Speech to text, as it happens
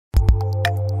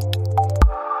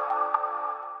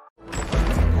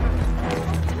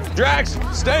Drax,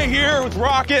 stay here with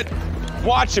Rocket.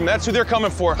 Watch him. That's who they're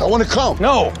coming for. I want to come.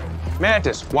 No.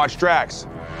 Mantis, watch Drax.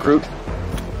 Groot,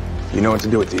 you know what to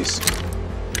do with these.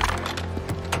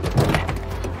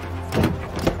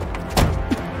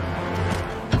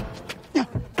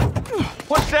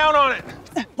 Push down on it.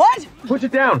 What? Push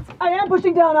it down. I am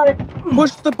pushing down on it.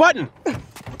 Push the button.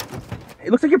 It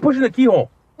looks like you're pushing the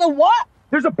keyhole. The what?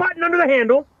 There's a button under the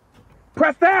handle.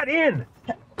 Press that in.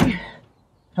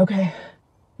 Okay.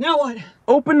 Now what?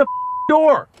 Open the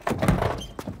door.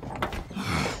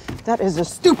 That is a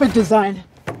stupid design.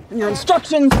 And your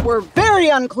instructions were very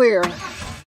unclear.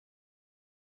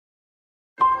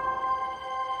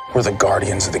 We're the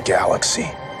Guardians of the Galaxy.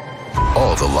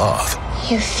 All the love.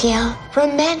 You feel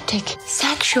romantic,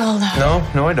 sexual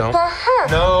love. No, I don't. For her.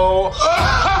 No.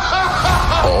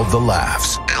 All the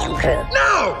laughs.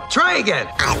 No! Try again.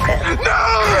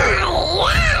 No!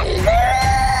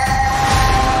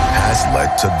 Has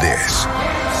led to this.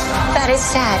 That is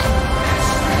sad.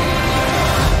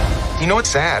 You know what's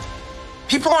sad?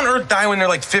 People on Earth die when they're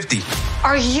like 50.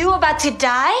 Are you about to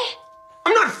die?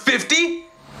 I'm not 50.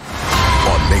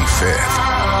 On May 5th.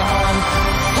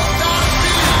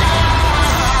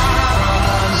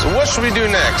 So what should we do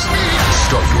next?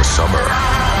 Start your summer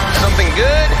Something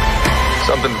good?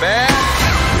 Something bad?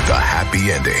 with a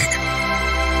happy ending.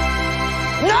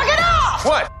 Knock it off!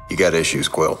 What? You got issues,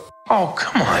 Quill. Oh,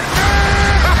 come on.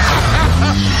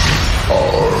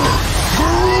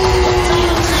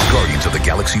 Guardians of the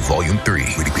Galaxy Volume 3.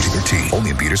 Rated PG-13. Only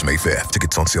in theaters May 5th.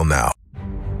 Tickets on sale now.